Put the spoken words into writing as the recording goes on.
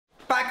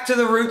back to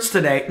the roots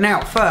today.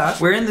 Now, first,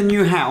 we're in the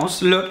new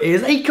house. Look, it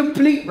is a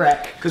complete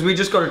wreck because we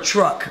just got a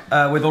truck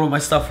with all of my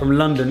stuff from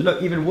London.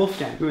 Look, even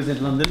Wolfgang, who was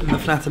in London, in the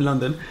flat in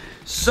London.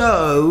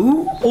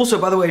 So,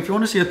 also, by the way, if you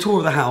want to see a tour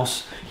of the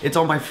house, it's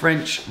on my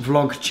French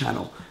vlog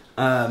channel.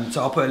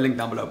 So I'll put a link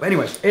down below. But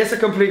anyway, it's a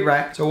complete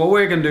wreck. So what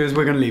we're gonna do is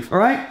we're gonna leave. All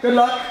right, good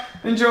luck,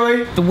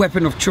 enjoy. The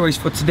weapon of choice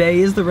for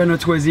today is the Renault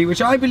Twizy,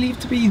 which I believe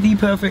to be the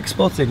perfect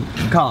spotting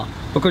car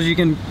because you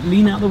can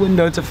lean out the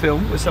window to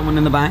film with someone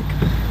in the back.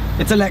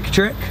 It's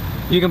electric.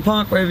 You can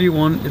park wherever you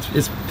want.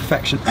 It's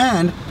perfection.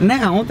 And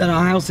now that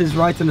our house is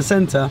right in the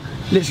center,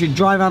 literally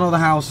drive out of the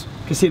house,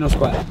 Casino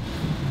Square.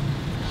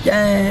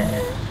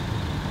 Yeah.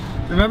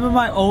 Remember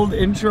my old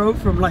intro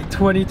from like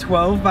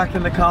 2012 back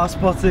in the car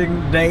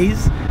spotting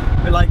days?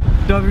 With like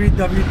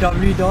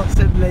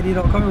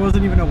www.delanney.com. It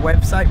wasn't even a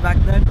website back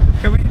then.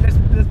 Can we let's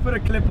put a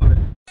clip of it.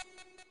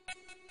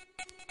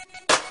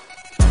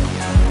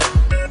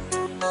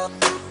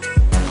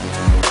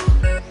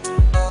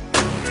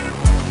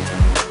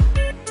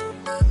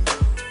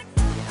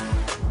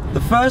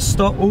 The first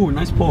stop, oh,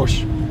 nice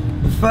Porsche.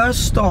 The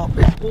first stop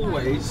is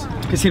always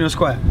Casino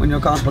Square when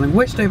you're car spotting,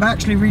 which they've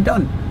actually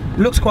redone. It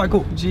looks quite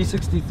cool.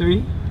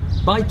 G63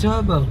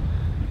 bi-turbo,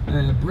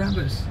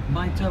 Brabus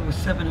bi-turbo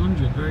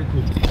 700, very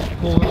cool.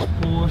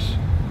 Porsche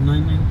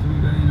 993,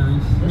 very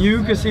nice.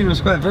 New Casino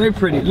Square, very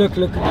pretty. Look,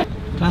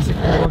 classic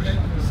Porsche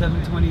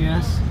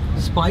 720S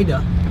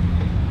Spider,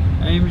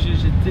 AMG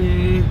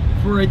GT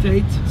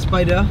 488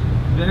 Spider,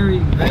 very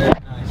nice.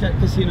 Check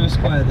Casino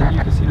Square, the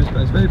new Casino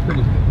Square, it's very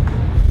pretty.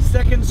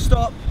 Second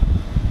stop,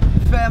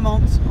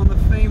 Fairmont, on the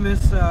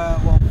famous,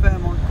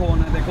 Fairmont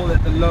corner. They call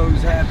it the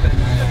Lowe's hairpin.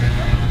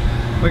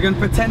 We're going to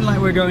pretend like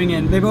we're going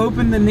in. They've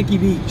opened the Nikki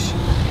Beach,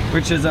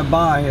 which is a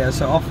bar here,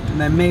 so often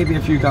there may be a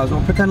few cars.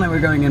 We'll pretend like we're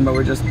going in, but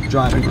we're just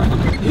driving around.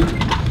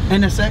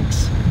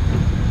 NSX,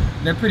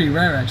 they're pretty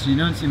rare actually. You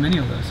don't see many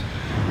of those.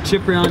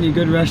 Cipriani,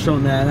 good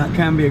restaurant there. That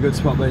can be a good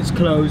spot, but it's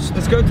closed.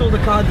 Let's go to all the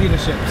car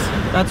dealerships.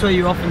 That's where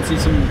you often see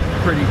some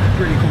pretty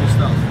cool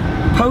stuff.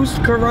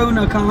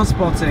 Post-Corona car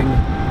spotting.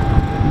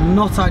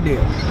 Not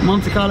ideal.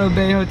 Monte Carlo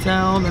Bay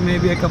Hotel, there may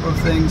be a couple of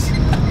things.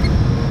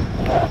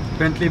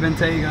 Bentley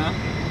Bentayga.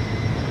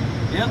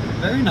 Yep,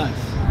 very nice.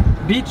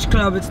 Beach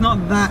Club, it's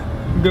not that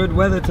good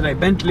weather today.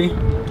 Bentley,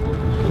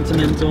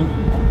 Continental.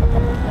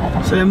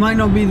 So there might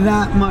not be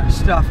that much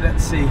stuff,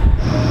 let's see.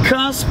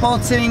 Car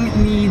spotting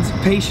needs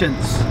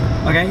patience.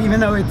 Okay, even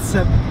though it's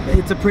a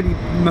pretty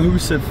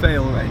massive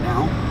fail right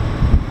now,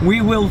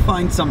 we will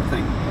find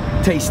something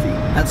tasty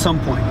at some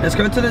point. Let's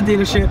go to the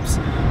dealerships.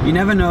 You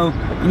never know.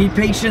 You need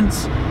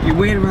patience. You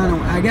wait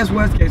around. I guess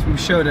worst case we've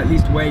showed at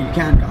least where you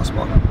can car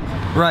spot.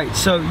 Right,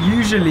 so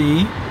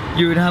usually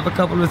you would have a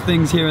couple of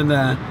things here and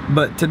there,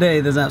 but today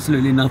there's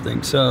absolutely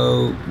nothing.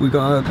 So we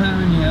got a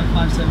McLaren here,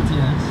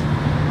 570S,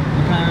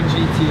 McLaren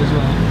GT as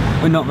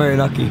well. We're not very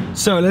lucky.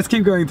 So let's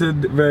keep going to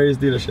various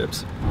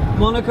dealerships.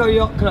 Monaco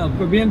Yacht Club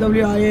for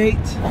BMW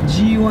i8,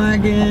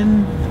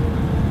 G-Wagon,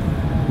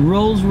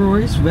 Rolls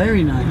Royce,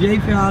 very nice. J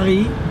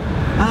Ferrari,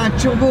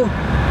 Turbo.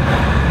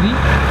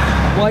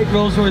 White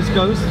Rolls Royce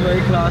Ghost,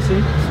 very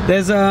classy.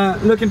 There's a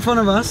look in front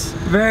of us,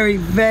 very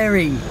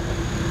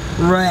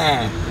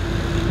rare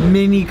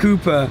Mini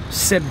Cooper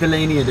Seb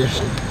Delanney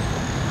edition.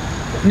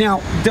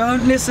 Now,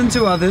 don't listen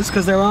to others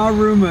because there are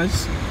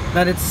rumors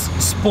that it's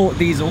sport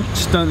diesel.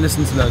 Just don't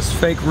listen to those.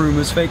 Fake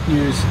rumors, fake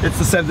news. It's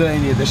the Seb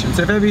Delanney edition.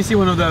 So if ever you see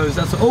one of those,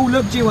 that's, oh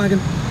look, G-Wagon.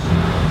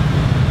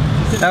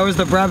 That was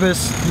the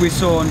Brabus we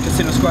saw on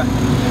Casino Square.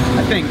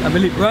 I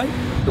believe, right?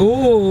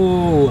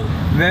 Oh,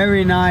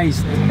 very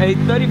nice. A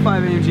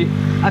 35 AMG,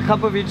 a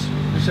Kapovic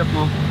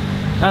Chapman.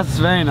 That's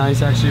very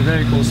nice actually,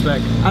 very cool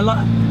spec.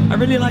 I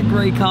really like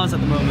grey cars at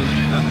the moment.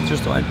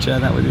 Just thought I'd share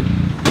that with you.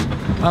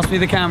 Pass me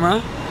the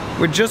camera.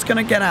 We're just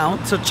gonna get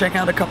out to check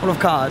out a couple of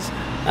cars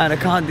at a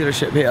car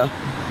dealership here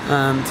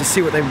to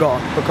see what they've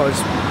got, because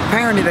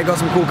apparently they got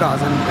some cool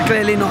cars and they're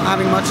clearly not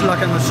having much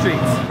luck on the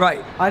streets.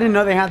 Right, I didn't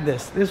know they had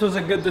this. This was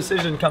a good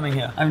decision coming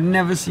here. I've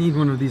never seen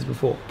one of these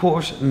before.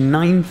 Porsche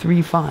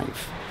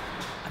 935.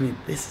 I mean,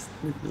 this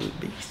is a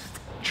beast.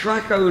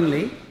 Track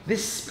only.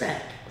 This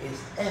spec is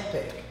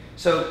epic.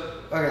 So,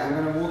 okay, I'm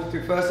gonna walk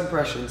through first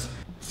impressions.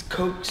 This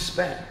Coke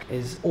spec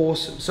is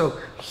awesome. So,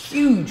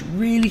 huge,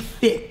 really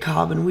thick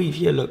carbon weave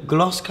here. Look,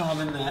 gloss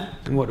carbon there.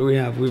 And what do we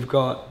have? We've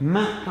got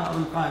matte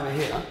carbon fiber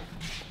here.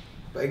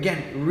 But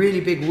again,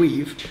 really big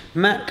weave.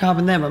 Matte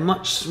carbon there, but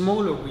much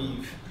smaller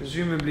weave.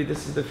 Presumably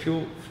this is the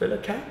fuel filler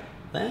cap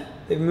there.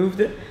 They've moved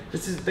it.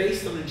 This is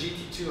based on a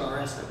GT2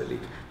 RS, I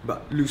believe,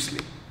 but loosely.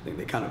 I think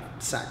they kind of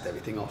sacked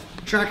everything off.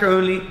 Tracker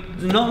only,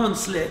 not on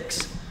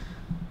slicks.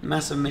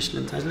 Massive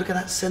Michelin tires. Look at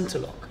that center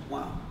lock.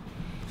 Wow.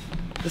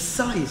 The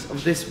size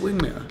of this wing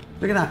mirror.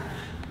 Look at that.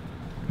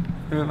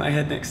 Look at my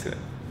head next to it.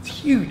 It's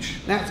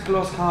huge. That's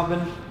gloss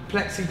carbon,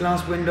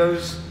 plexiglass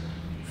windows,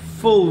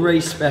 full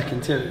race spec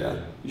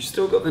interior. You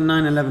still got the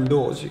 911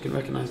 doors. You can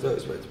recognize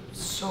those, but it's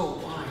so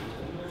wide.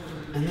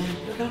 And then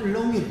look how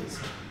long it is.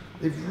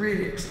 They've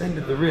really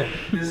extended the rear.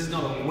 This is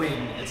not a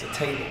wing, it's a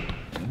table.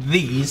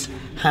 These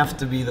have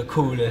to be the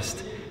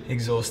coolest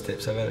exhaust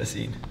tips I've ever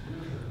seen.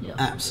 Yeah.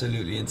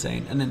 Absolutely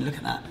insane. And then look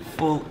at that,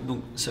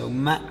 so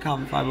matte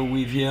carbon fiber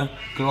weave here,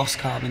 gloss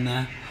carbon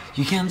there.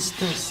 You can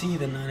still see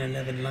the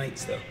 911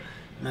 lights though,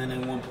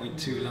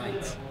 991.2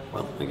 lights.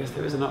 Well, I guess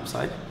there is an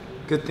upside.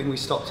 Good thing we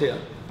stopped here.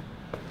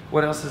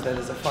 What else is there?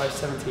 There's a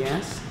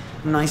 570S,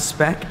 nice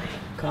spec,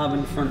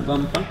 carbon front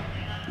bumper.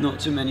 Not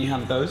too many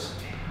have those.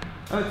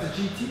 Oh, it's a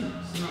GT.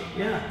 It's not,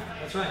 yeah,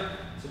 that's right.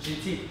 It's a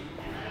GT.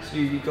 So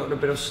you've got a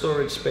bit of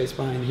storage space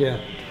behind here.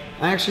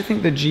 I actually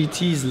think the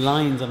GT's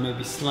lines are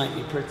maybe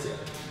slightly prettier.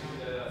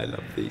 I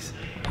love these.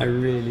 I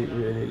really,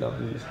 really love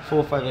these.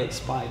 458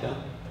 Spider.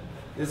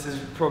 This is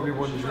probably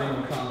one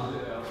dream car.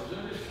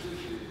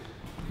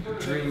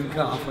 Dream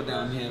car for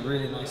down here.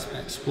 Really nice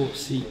spec. Sport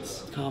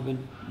seats.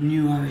 Carbon.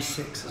 New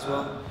RS6 as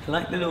well. I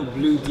like the little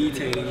blue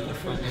detailing of the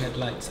front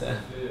headlights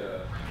there.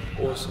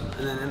 Awesome.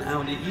 And then an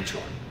Audi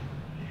e-tron.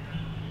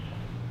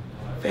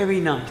 Very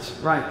nice.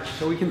 Right,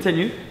 shall we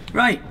continue?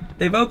 Right,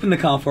 they've opened the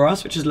car for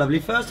us, which is lovely.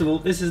 First of all,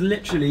 this is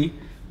literally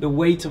the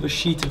weight of a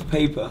sheet of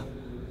paper,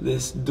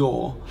 this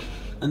door.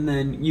 And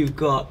then you've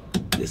got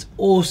this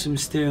awesome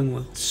steering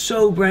wheel.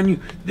 So brand new.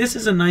 This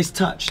is a nice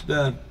touch,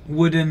 the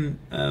wooden,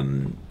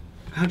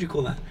 how do you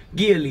call that?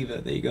 Gear lever,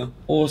 there you go.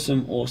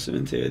 Awesome, awesome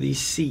interior. These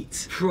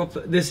seats, proper,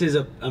 this is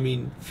a, I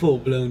mean,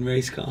 full-blown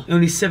race car.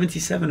 Only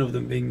 77 of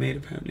them being made,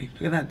 apparently.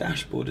 Look at that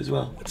dashboard as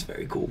well. That's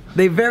very cool.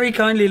 They very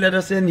kindly let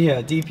us in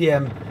here,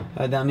 DPM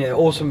down here.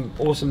 Awesome,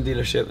 awesome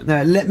dealership.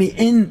 Now, let me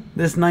in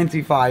this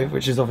 935,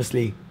 which is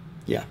obviously,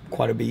 yeah,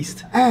 quite a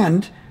beast.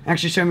 And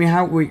actually show me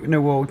how we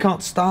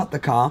can't start the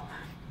car,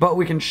 but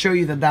we can show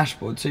you the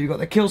dashboard. So you've got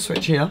the kill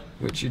switch here,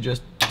 which you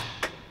just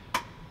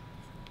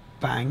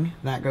bang,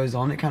 that goes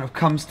on. It kind of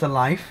comes to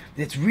life.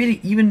 It's really,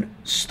 even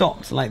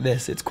stopped like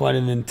this, it's quite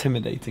an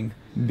intimidating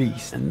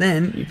beast. And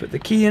then you put the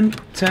key in,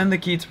 turn the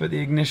key to put the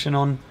ignition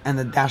on, and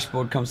the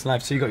dashboard comes to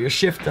life. So you got your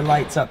shifter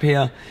lights up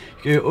here,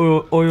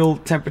 your oil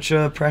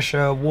temperature,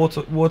 pressure,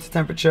 water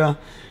temperature,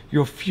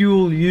 your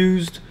fuel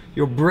used,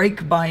 your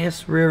brake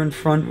bias, rear and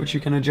front, which you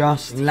can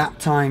adjust, lap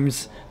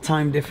times,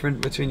 time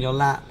different between your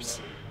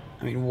laps.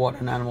 I mean, what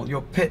an animal.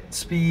 Your pit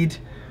speed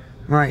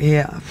right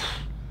here.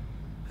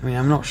 I mean,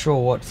 I'm not sure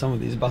what some of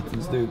these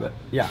buttons do, but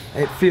yeah,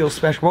 it feels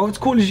special. Well, what's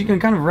cool is you can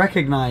kind of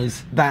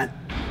recognize that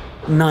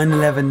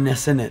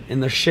 911-ness in it, in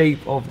the shape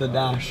of the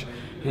dash,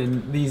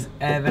 in these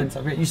air vents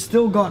up here. You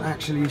still got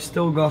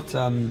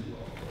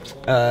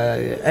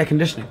air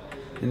conditioning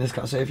in this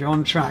car. So if you're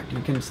on track,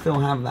 you can still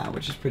have that,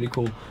 which is pretty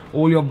cool.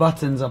 All your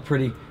buttons are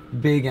pretty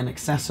big and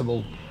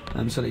accessible,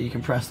 so that you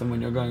can press them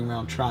when you're going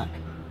around track.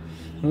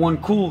 One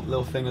cool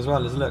little thing as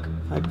well is, look,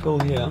 if I pull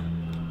here,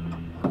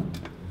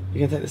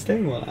 you can take the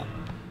steering wheel out.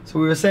 So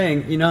we were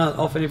saying, you know,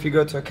 often if you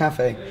go to a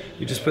cafe,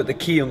 you just put the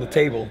key on the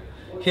table.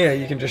 Here,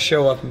 you can just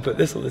show up and put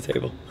this on the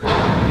table.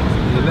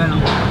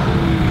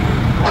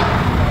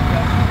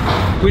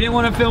 We didn't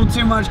want to film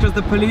too much because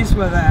the police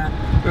were there.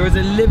 There was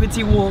a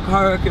Liberty Walk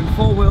Hurricane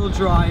 4-wheel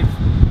drive,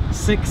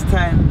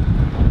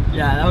 610.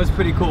 Yeah, that was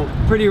pretty cool.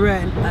 Pretty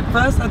rare. At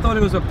first I thought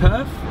it was a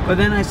perf, but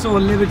then I saw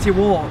Liberty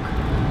Walk.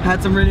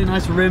 Had some really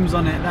nice rims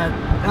on it.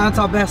 That's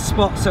our best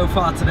spot so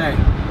far today.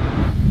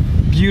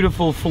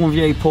 Beautiful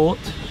Fonvier port.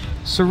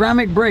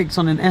 Ceramic brakes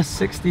on an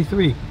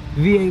S63.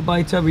 V8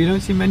 bi-turbo. You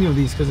don't see many of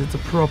these because it's a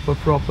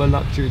proper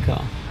luxury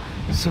car.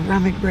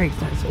 Ceramic brakes,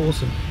 that's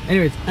awesome.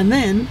 Anyways, and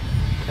then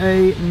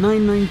a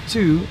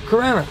 992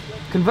 Carrera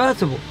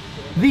convertible.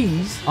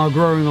 These are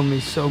growing on me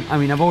so, I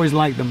mean, I've always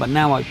liked them, but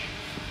now I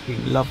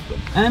love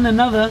them. And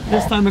another,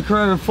 this time a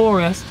Carrera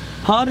 4S.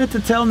 Harder to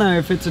tell now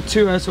if it's a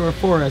 2S or a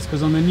 4S,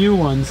 because on the new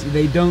ones,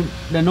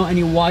 they're not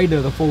any wider,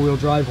 the 4-wheel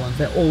drive ones.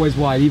 They're always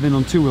wide, even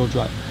on 2-wheel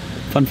drive.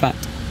 Fun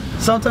fact.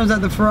 Sometimes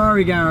at the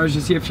Ferrari garage,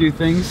 you see a few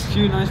things. A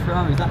few nice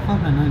Ferraris. That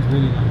 599 is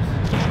really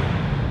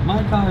nice.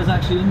 My car is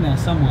actually in there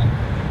somewhere.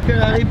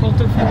 Ferrari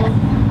Portofino.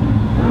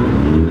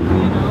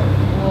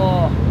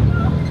 Oh.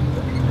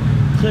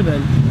 Très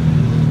belle.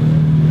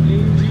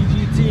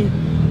 GT.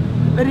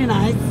 Very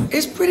nice.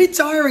 It's pretty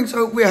tiring,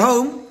 so we're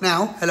home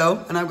now.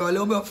 Hello, and I've got a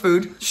little bit of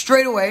food.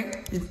 Straight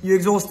away, you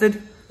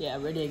exhausted? Yeah,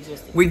 really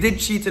exhausted. We did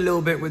cheat a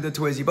little bit with the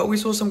Twizy, but we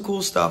saw some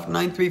cool stuff.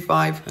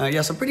 935.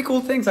 Yeah, some pretty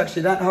cool things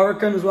actually. That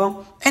Huracan as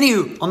well.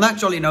 Anywho, on that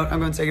jolly note, I'm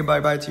going to say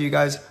goodbye to you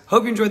guys.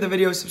 Hope you enjoyed the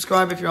video.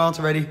 Subscribe if you aren't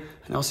already,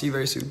 and I'll see you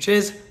very soon.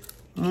 Cheers.